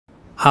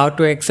How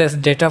to access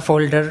data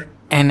folder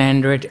in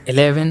Android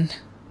 11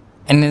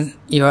 in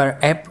your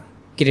app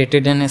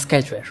created in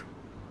sketchware.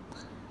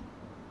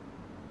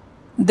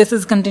 This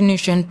is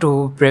continuation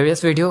to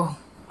previous video.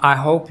 I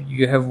hope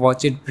you have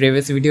watched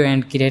previous video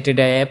and created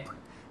an app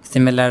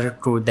similar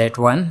to that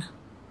one.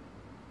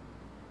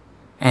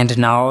 And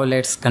now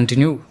let's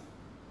continue.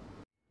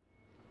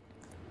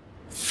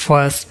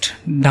 First,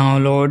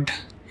 download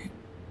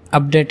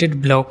updated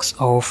blocks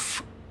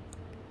of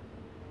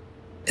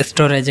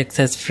storage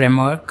access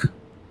framework.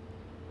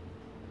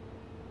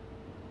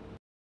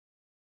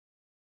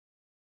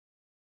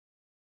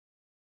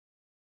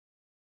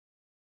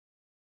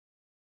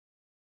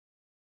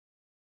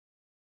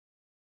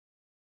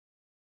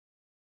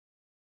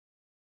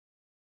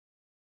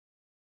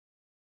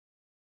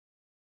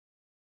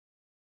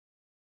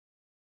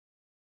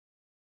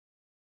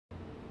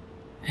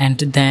 And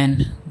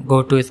then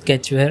go to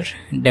sketchware,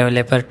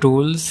 developer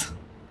tools,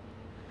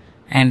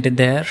 and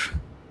there,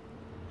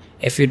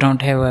 if you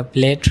don't have a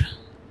plate,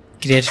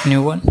 create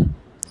new one.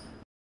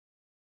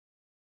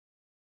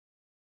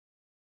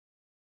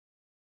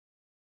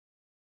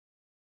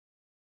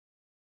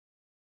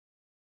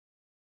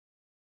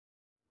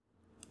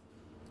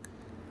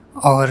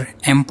 Or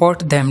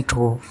import them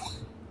to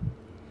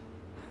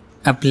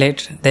a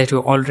plate that you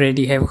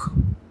already have.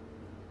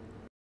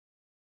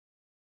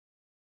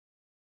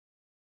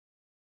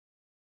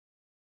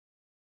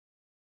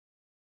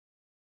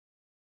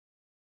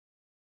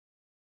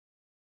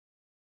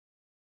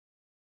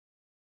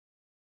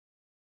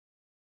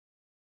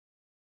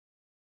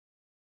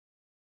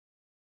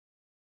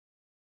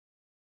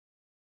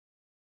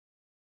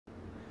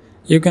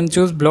 You can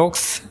choose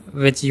blocks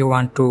which you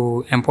want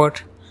to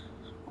import,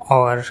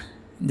 or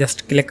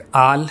just click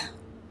all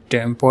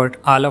to import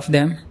all of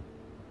them.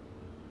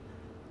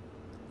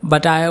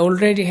 But I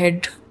already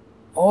had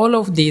all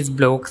of these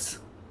blocks,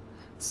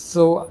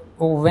 so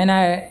when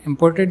I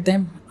imported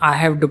them, I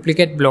have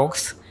duplicate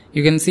blocks.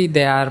 You can see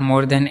they are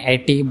more than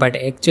 80, but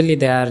actually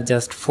they are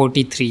just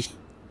 43.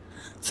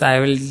 So I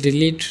will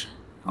delete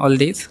all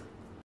these.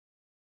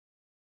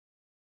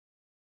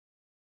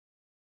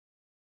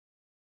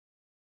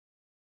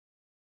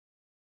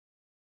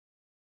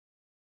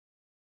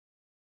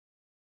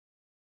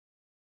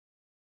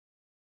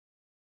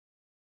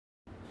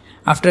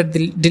 After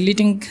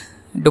deleting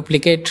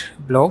duplicate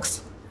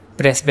blocks,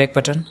 press back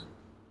button.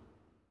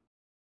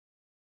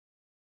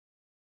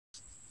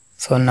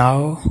 So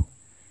now,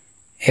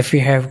 if you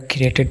have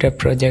created a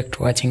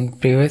project watching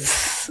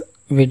previous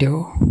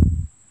video,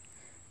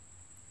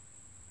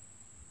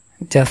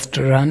 just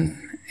run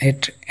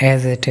it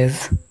as it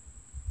is.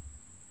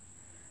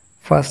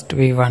 First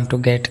we want to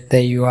get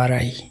the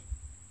URI.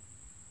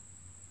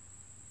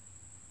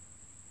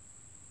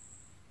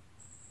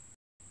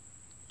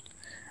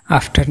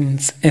 After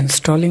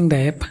installing the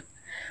app,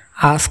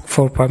 ask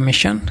for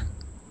permission.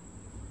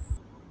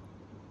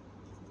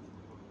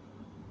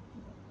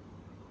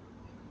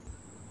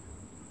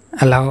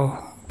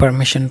 Allow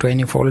permission to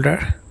any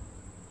folder.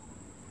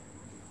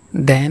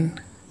 Then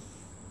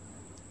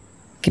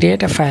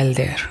create a file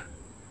there.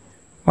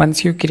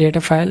 Once you create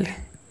a file,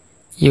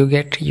 you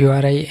get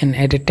URI in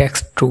edit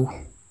text too.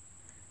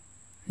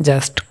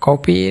 Just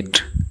copy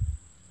it.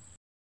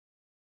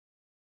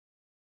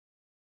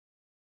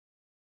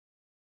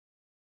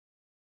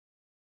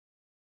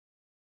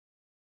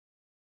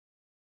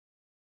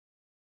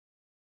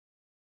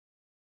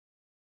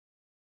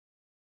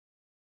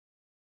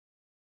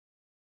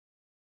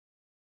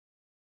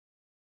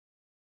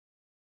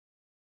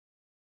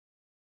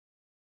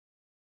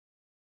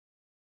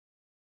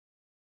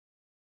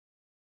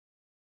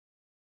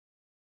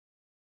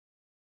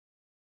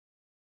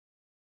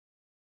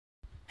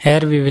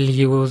 Here we will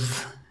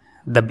use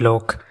the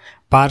block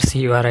parse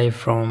URI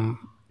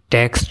from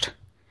text.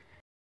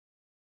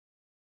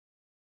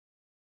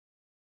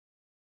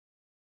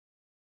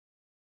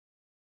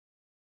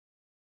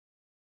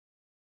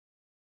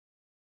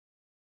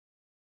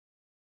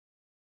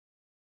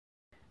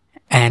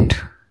 And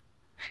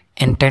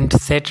intent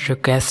set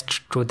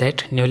request to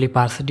that newly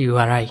parsed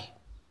URI.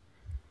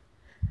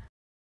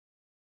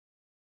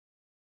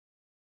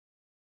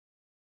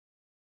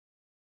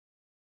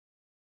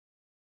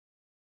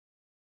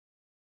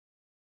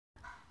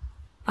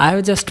 I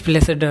have just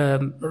placed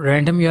a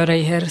random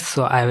URI here,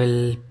 so I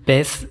will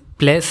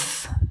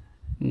place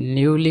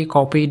newly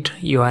copied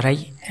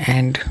URI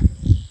and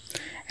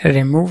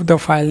remove the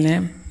file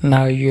name.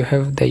 Now you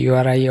have the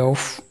URI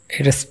of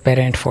its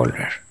parent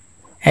folder.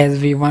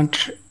 As we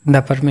want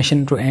the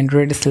permission to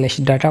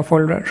Android/data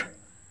folder,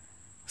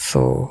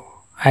 so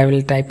I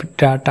will type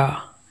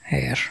data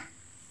here.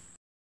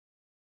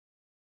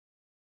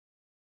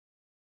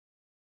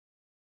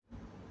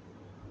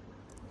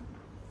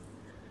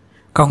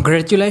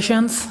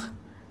 Congratulations!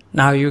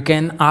 Now you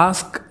can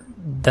ask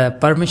the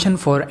permission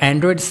for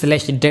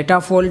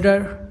Android/data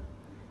folder.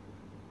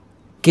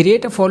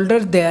 Create a folder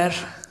there.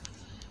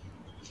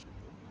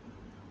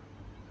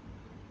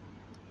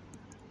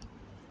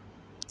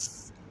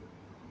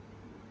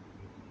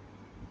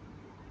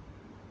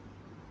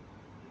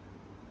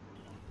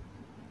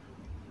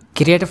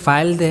 create a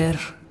file there,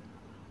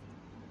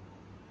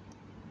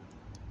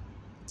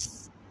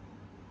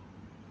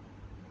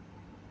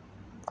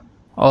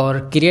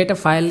 or create a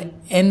file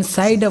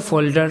inside a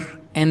folder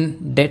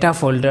in data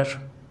folder.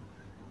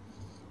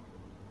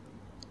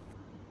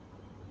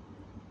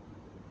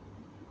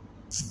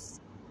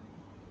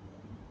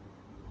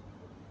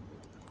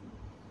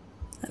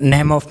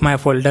 Name of my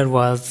folder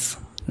was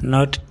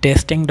not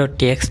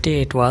testing.txt,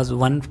 it was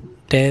one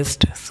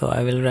test, so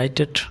I will write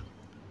it.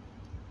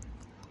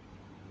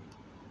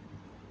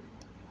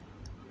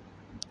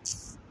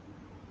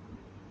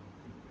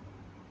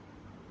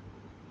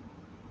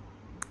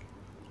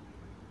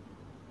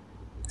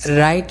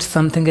 Write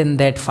something in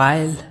that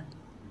file.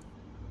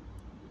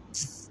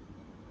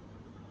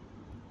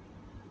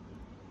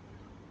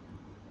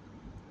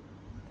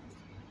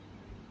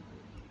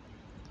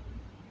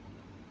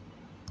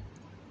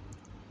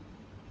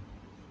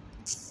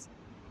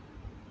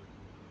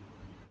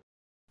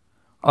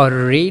 Or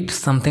read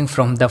something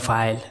from the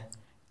file.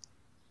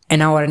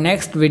 In our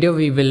next video,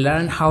 we will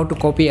learn how to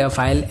copy a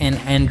file in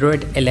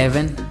Android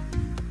 11.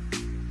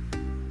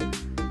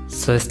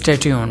 So stay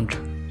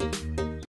tuned.